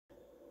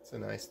It's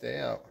a nice day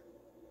out.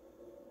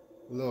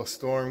 A little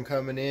storm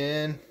coming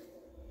in.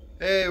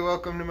 Hey,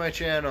 welcome to my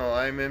channel.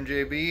 I'm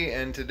MJB,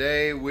 and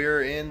today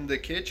we're in the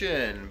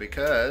kitchen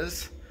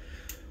because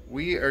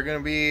we are going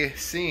to be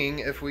seeing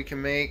if we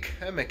can make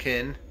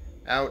pemmican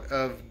out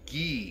of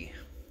ghee.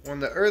 One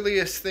of the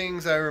earliest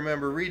things I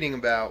remember reading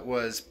about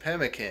was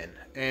pemmican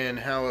and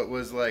how it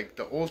was like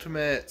the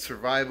ultimate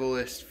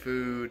survivalist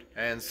food,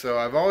 and so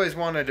I've always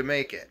wanted to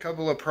make it. A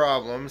couple of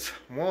problems.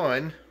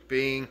 One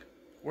being,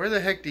 where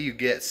the heck do you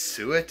get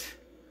suet?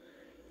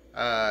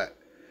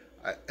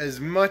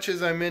 As much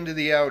as I'm into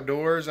the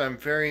outdoors, I'm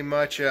very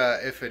much,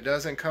 if it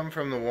doesn't come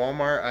from the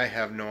Walmart, I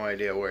have no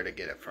idea where to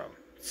get it from.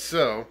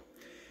 So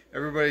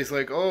everybody's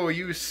like, oh,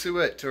 use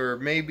suet or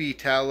maybe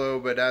tallow,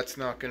 but that's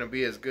not going to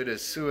be as good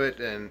as suet.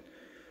 And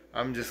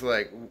I'm just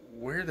like,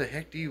 where the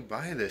heck do you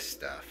buy this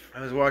stuff? I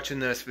was watching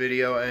this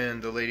video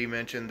and the lady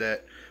mentioned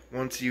that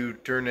once you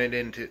turn it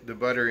into the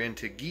butter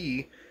into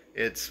ghee,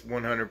 it's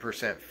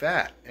 100%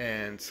 fat.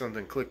 And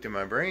something clicked in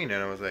my brain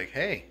and I was like,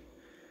 hey,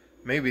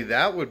 maybe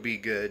that would be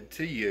good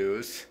to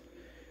use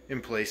in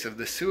place of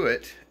the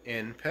suet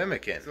in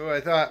pemmican. So I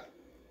thought,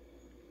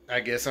 I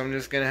guess I'm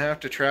just going to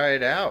have to try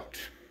it out.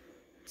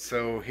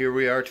 So here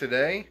we are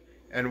today,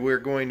 and we're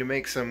going to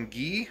make some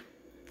ghee,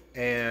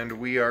 and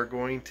we are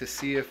going to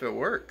see if it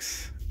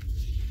works.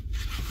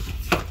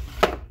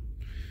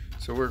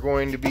 So we're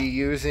going to be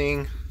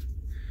using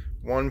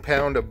 1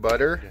 pound of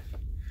butter.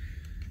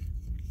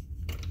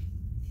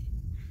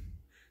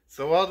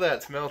 So while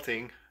that's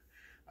melting,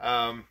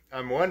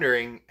 I'm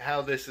wondering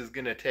how this is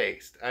going to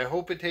taste. I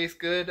hope it tastes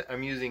good.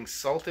 I'm using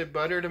salted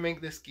butter to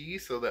make this ghee,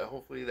 so that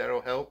hopefully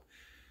that'll help.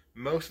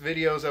 Most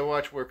videos I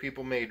watch where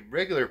people made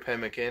regular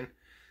pemmican,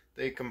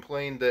 they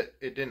complained that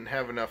it didn't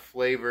have enough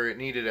flavor. It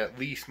needed at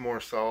least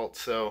more salt.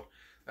 So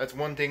that's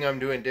one thing I'm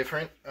doing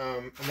different.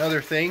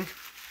 Another thing,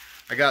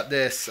 I got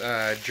this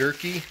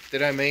jerky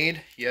that I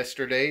made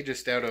yesterday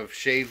just out of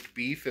shaved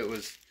beef.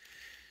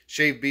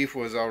 Shaved beef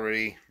was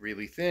already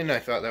really thin. I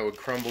thought that would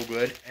crumble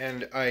good.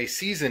 And I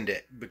seasoned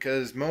it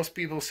because most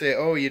people say,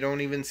 oh, you don't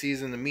even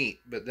season the meat.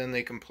 But then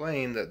they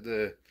complain that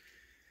the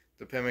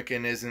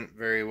pemmican isn't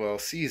very well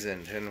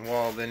seasoned. And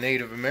while the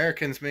Native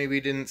Americans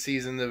maybe didn't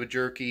season the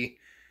jerky,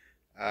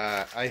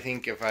 I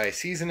think if I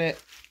season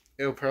it,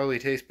 it'll probably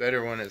taste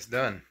better when it's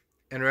done.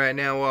 And right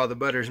now, while the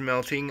butter's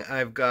melting,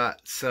 I've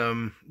got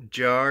some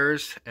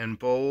jars and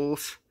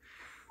bowls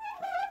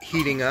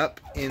heating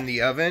up in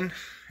the oven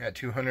at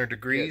 200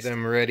 degrees. Get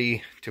them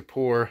ready to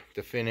pour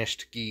the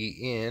finished ghee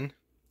in.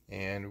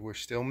 And we're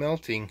still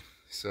melting,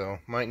 so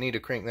might need to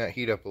crank that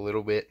heat up a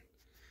little bit.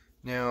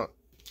 Now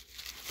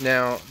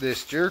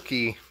this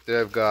jerky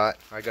that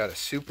I got it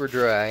super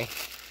dry,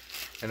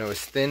 and it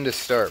was thin to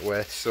start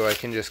with, so I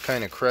can just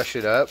kind of crush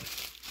it up.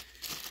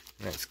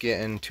 And it's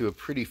getting to a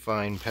pretty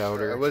fine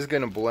powder. I was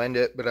going to blend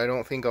it, but I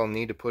don't think I'll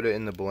need to put it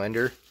in the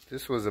blender.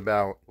 This was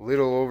about a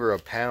little over 1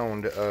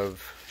 pound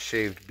of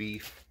shaved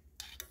beef.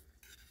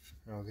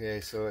 Okay,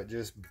 so it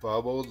just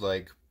bubbled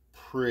like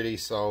pretty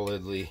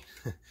solidly.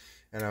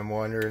 And I'm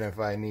wondering if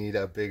I need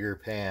a bigger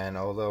pan,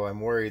 although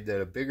I'm worried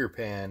that a bigger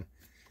pan,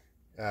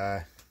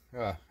 my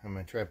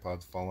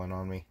tripod's falling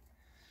on me.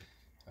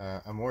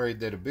 I'm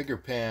worried that a bigger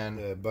pan,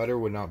 the butter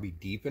would not be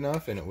deep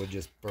enough and it would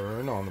just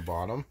burn on the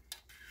bottom.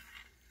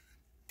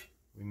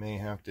 We may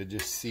have to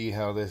just see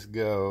how this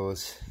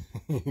goes.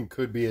 It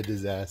could be a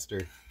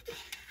disaster.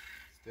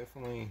 It's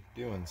definitely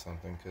doing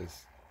something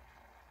because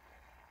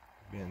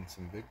getting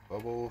some big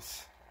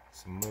bubbles,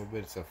 some little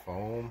bits of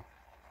foam.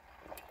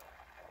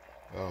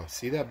 Oh,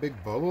 see that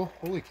big bubble?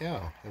 Holy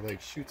cow, it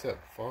like shoots up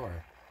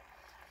far.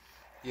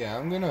 Yeah,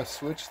 I'm gonna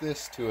switch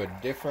this to a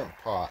different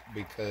pot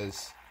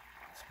because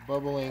it's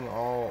bubbling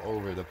all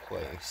over the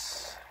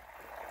place.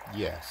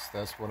 Yes,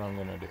 that's what I'm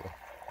gonna do.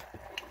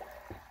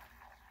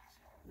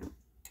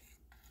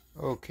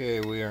 Okay,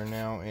 we are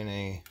now in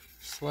a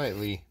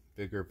slightly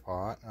bigger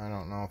pot. I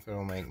don't know if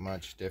it'll make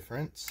much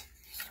difference.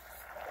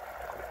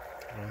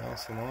 Well,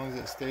 so long as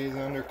it stays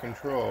under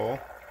control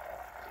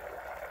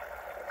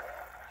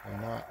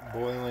and not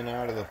boiling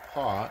out of the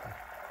pot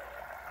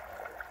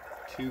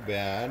too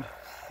bad.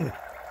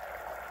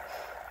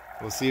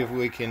 We'll see if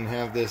we can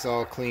have this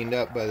all cleaned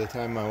up by the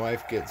time my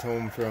wife gets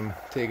home from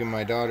taking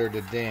my daughter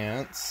to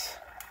dance.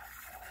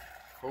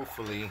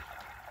 Hopefully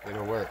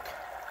it'll work.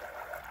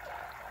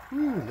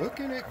 Ooh, look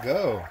at it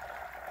go.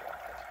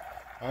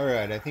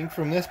 Alright, I think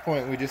from this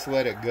point we just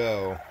let it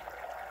go.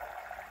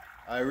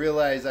 I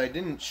realize I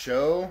didn't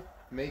show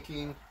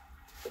making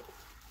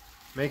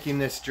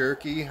this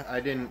jerky. I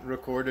didn't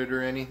record it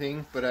or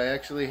anything, but I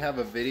actually have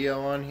a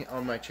video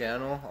on my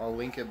channel. I'll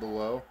link it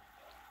below.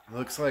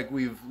 Looks like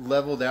we've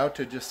leveled out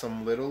to just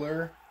some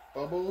littler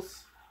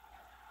bubbles,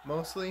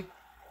 mostly.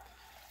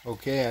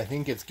 Okay, I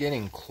think it's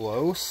getting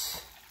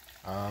close.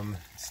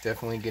 It's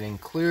definitely getting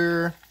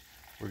clearer.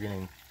 We're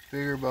getting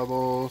bigger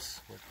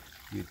bubbles.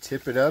 You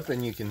tip it up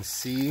and you can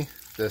see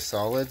the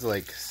solids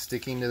like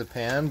sticking to the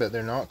pan, but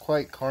they're not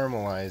quite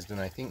caramelized,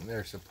 and I think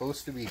they're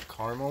supposed to be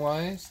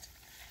caramelized,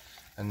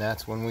 and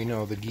that's when we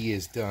know the ghee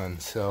is done.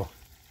 So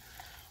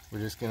We're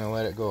just going to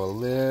let it go a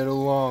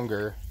little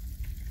longer.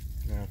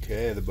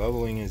 Okay, the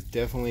bubbling is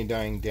definitely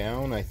dying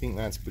down. I think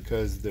that's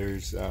because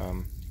there's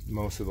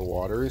most of the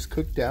water is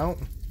cooked out.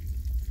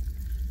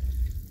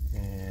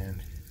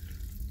 And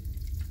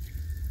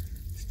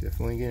it's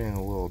definitely getting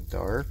a little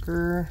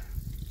darker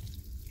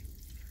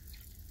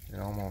and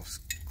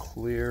almost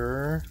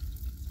clearer.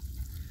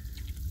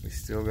 We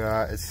still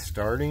got, it's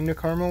starting to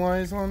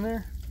caramelize on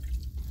there.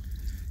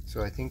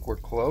 So I think we're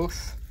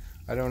close.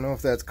 I don't know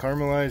if that's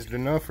caramelized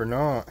enough or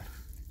not.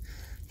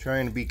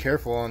 Trying to be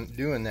careful on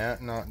doing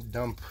that, not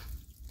dump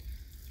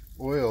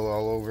oil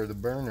all over the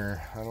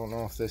burner. I don't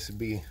know if this would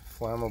be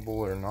flammable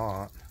or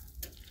not.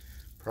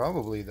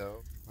 Probably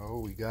though. Oh,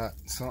 we got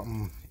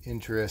something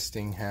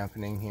interesting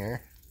happening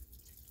here.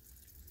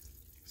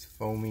 It's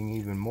foaming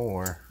even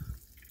more.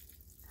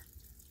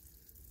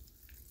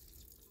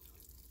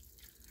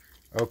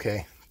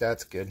 Okay,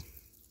 that's good.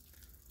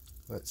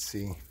 Let's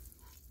see.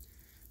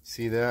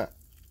 See that?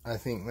 I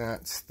think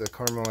that's the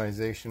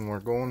caramelization we're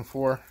going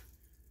for.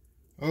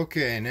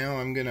 Okay, now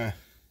I'm gonna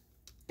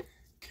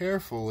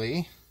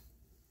carefully,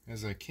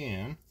 as I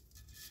can,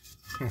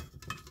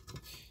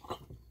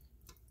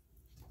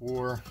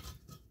 pour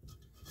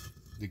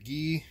the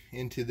ghee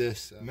into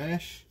this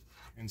mesh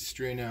and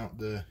strain out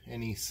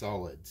any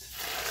solids.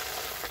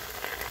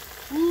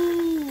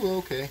 Woo,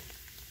 okay.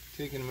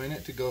 Taking a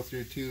minute to go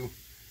through 2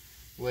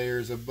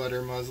 layers of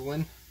butter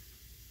muslin.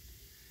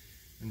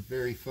 And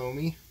very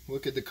foamy.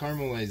 Look at the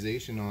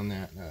caramelization on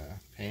that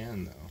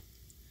pan though.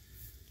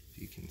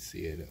 If you can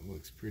see it, it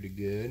looks pretty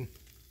good.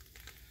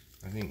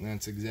 I think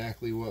that's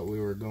exactly what we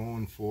were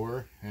going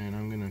for, and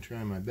I'm going to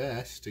try my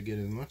best to get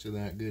as much of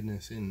that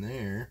goodness in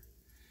there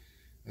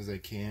as I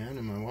can.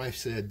 And my wife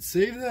said,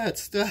 save that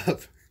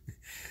stuff.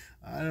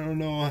 I don't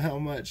know how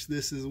much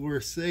this is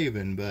worth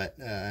saving, but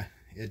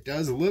it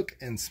does look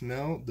and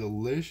smell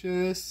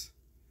delicious.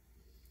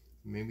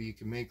 Maybe you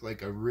can make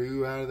like a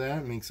roux out of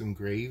that, make some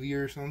gravy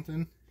or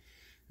something.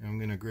 And I'm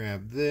gonna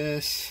grab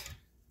this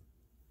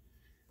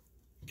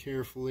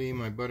carefully.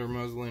 My butter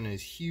muslin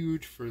is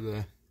huge for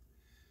the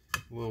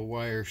little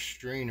wire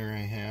strainer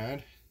I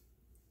had.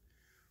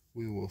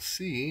 We will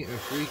see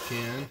if we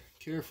can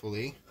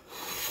carefully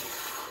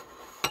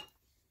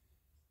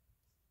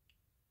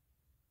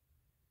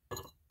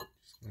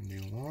just gonna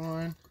do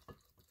one.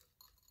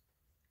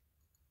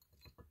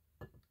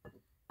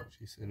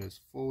 She said as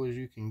full as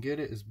you can get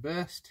it is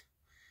best.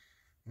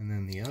 And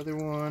then the other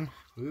one,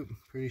 oop,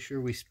 pretty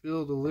sure we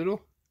spilled a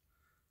little.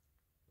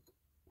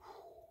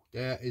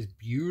 That is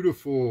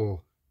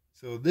beautiful.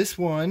 So this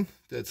one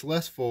that's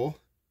less full,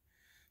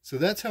 so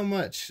that's how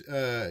much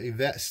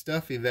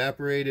stuff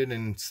evaporated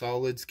and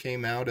solids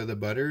came out of the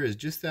butter, is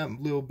just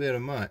that little bit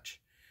of much.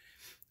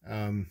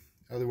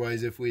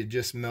 Otherwise, if we had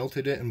just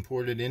melted it and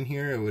poured it in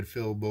here, it would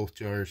fill both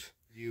jars.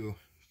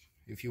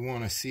 If you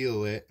want to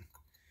seal it,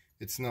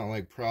 it's not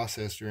like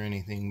processed or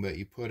anything, but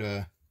you put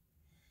a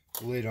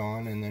lid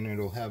on and then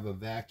it'll have a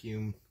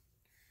vacuum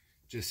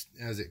just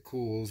as it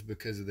cools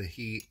because of the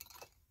heat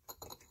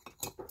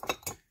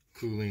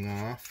cooling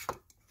off.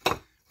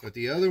 But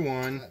the other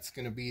one, that's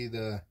going to be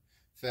the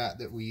fat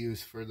that we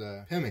use for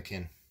the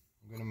pemmican.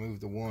 I'm going to move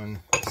the one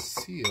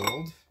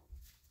sealed.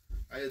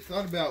 I had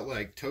thought about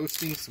like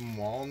toasting some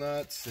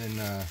walnuts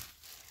and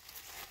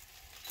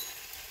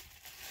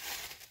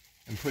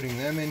putting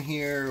them in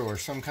here, or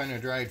some kind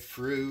of dried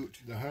fruit.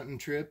 The hunting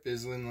trip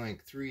is in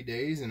like 3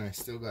 days and I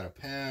still got to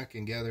pack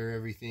and gather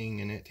everything,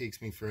 and it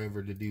takes me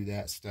forever to do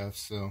that stuff.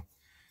 So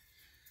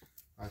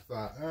I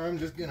thought, I'm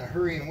just gonna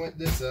hurry and whip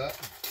this up.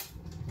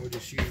 We'll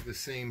just use the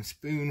same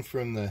spoon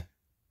from the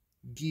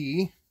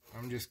ghee.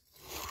 I'm just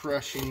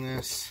crushing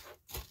this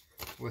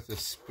with a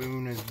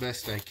spoon as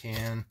best I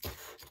can.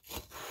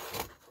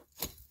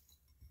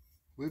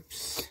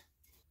 Whoops.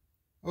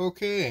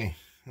 Okay,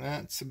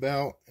 that's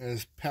about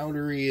as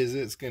powdery as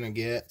it's gonna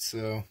get,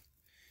 so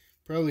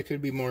probably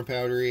could be more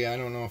powdery. I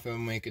don't know if it'll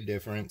make a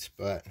difference,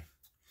 but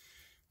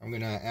I'm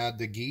gonna add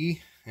the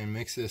ghee and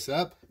mix this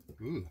up.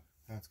 Ooh,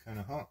 that's kind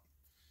of hot.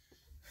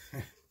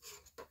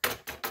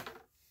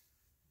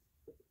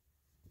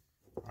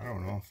 I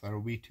don't know if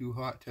that'll be too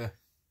hot to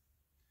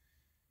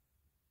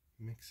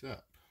mix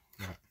up.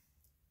 But I'm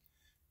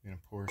gonna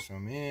pour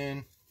some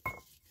in,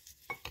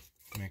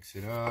 mix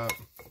it up.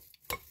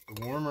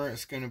 The warmer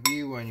it's going to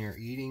be when you're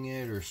eating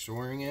it or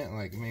storing it,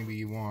 like maybe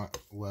you want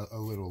a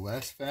little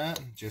less fat,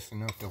 just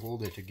enough to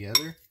hold it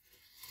together,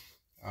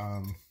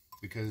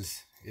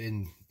 because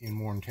in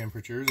warm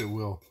temperatures it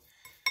will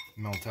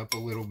melt up a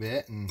little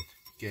bit and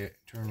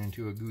turn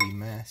into a gooey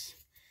mess.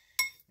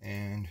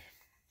 And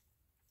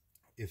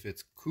if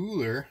it's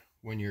cooler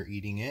when you're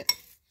eating it,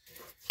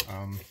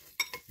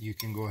 you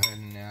can go ahead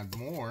and add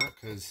more,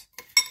 because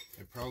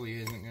it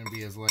probably isn't going to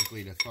be as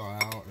likely to thaw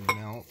out and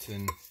melt,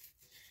 and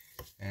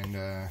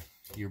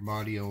your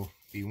body will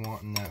be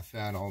wanting that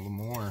fat all the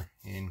more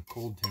in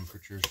cold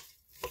temperatures.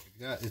 Like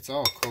that, it's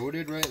all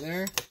coated right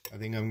there. I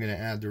think I'm going to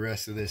add the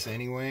rest of this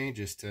anyway,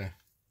 just to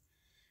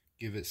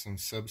give it some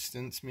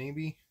substance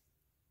maybe.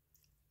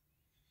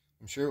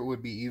 I'm sure it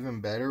would be even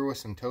better with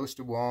some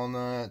toasted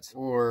walnuts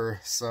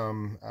or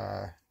some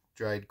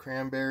dried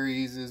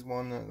cranberries is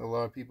one that a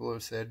lot of people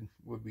have said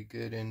would be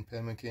good in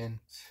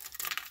pemmican.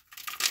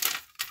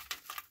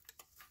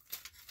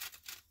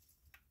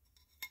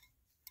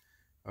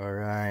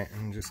 Alright,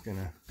 I'm just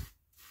gonna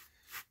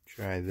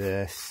try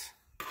this.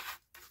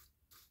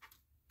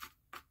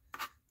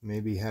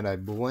 Maybe had I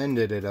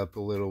blended it up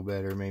a little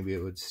better, maybe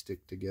it would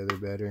stick together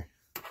better.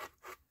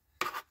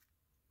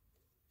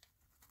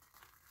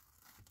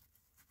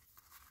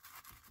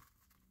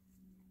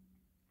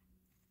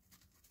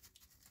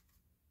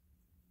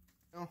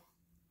 Well,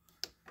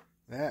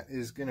 that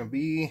is gonna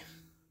be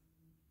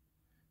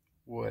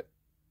what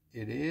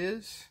it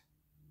is.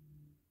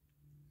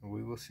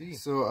 We will see.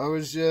 So I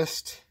was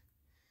just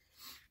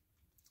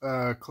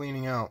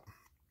cleaning out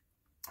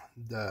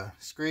the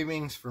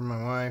scrapings for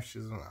my wife.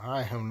 She's like,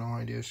 I have no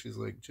idea. She's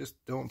like, just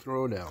don't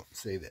throw it out,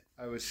 save it.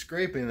 I was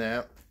scraping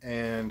that,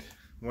 and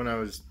when I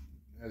was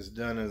as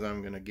done as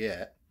I'm gonna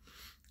get,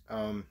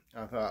 I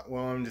thought,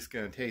 well, I'm just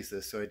gonna taste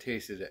this. So I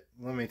tasted it.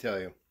 Let me tell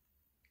you,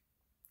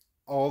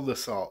 all the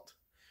salt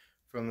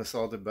from the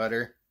salted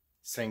butter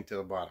sank to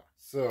the bottom.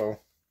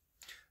 So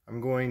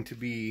I'm going to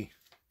be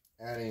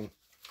adding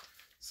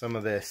some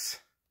of this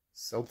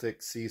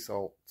Celtic sea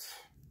salt.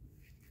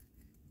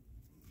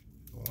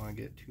 Don't want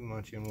to get too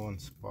much in one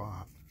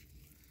spot,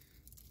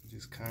 which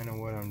is kind of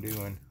what I'm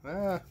doing.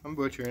 I'm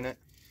butchering it.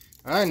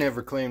 I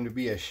never claimed to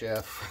be a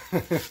chef.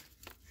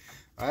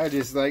 I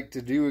just like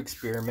to do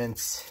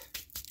experiments.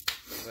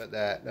 Let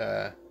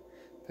that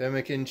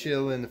pemmican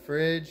chill in the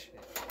fridge.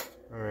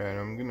 Alright,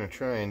 I'm gonna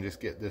try and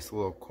just get this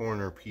little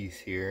corner piece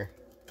here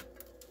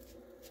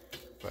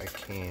if I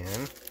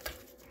can.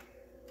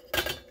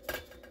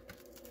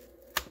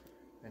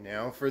 And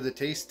now for the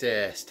taste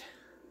test.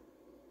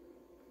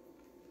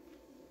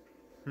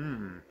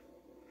 There's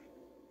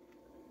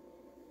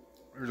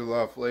a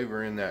lot of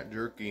flavor in that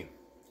jerky.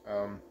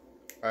 I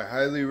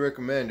highly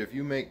recommend, if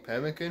you make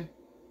pemmican,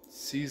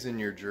 season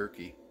your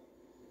jerky.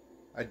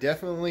 I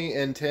definitely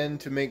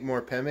intend to make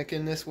more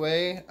pemmican this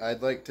way.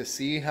 I'd like to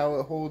see how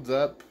it holds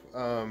up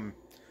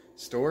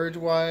storage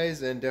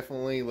wise, and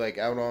definitely like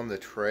out on the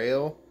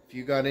trail. If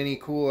you got any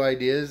cool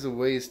ideas of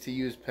ways to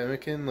use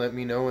pemmican, let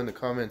me know in the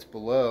comments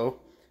below.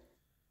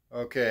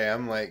 Okay,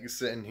 I'm like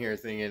sitting here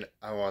thinking,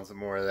 I want some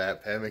more of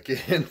that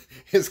pemmican.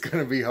 It's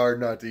gonna be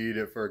hard not to eat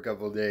it for a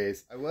couple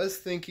days. I was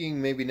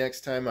thinking maybe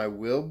next time I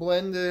will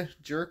blend the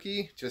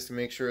jerky just to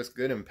make sure it's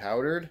good and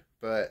powdered,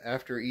 but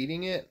after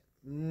eating it,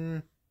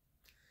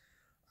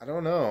 I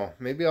don't know.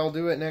 Maybe I'll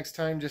do it next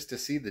time just to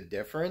see the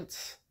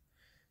difference.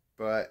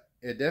 But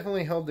it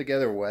definitely held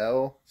together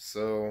well,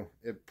 so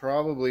it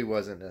probably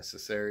wasn't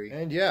necessary.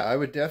 And yeah, I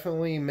would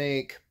definitely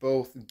make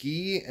both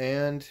ghee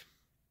and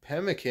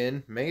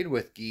pemmican made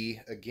with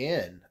ghee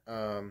again.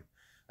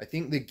 I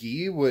think the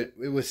ghee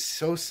it was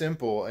so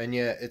simple, and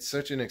yet it's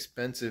such an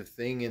expensive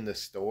thing in the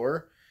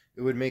store.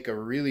 It would make a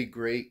really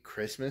great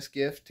Christmas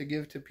gift to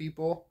give to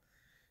people,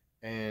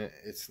 and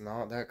it's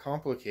not that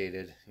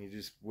complicated. You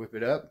just whip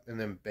it up and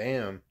then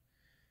bam,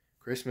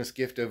 Christmas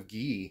gift of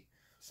ghee.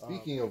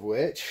 Speaking of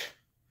which,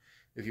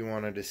 if you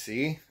wanted to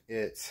see,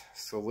 it's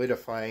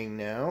solidifying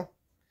now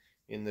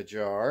in the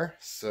jar,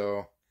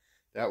 so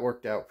that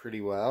worked out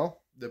pretty well.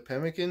 The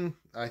pemmican,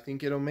 I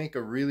think it'll make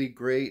a really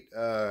great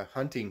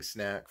hunting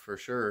snack for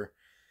sure.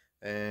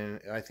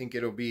 And I think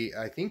it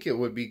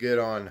would be good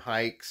on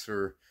hikes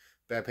or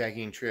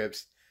backpacking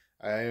trips.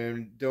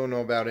 I don't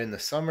know about in the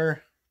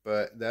summer,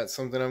 but that's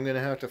something I'm going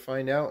to have to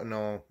find out, and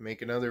I'll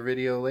make another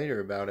video later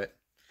about it.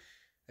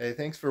 Hey,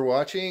 thanks for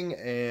watching,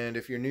 and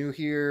if you're new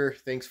here,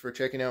 thanks for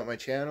checking out my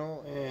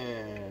channel.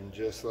 And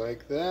just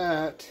like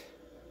that,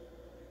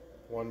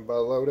 one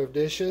buttload of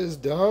dishes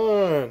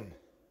done.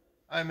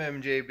 I'm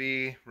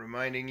MJB,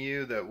 reminding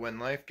you that when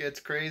life gets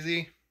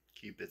crazy,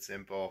 keep it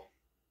simple.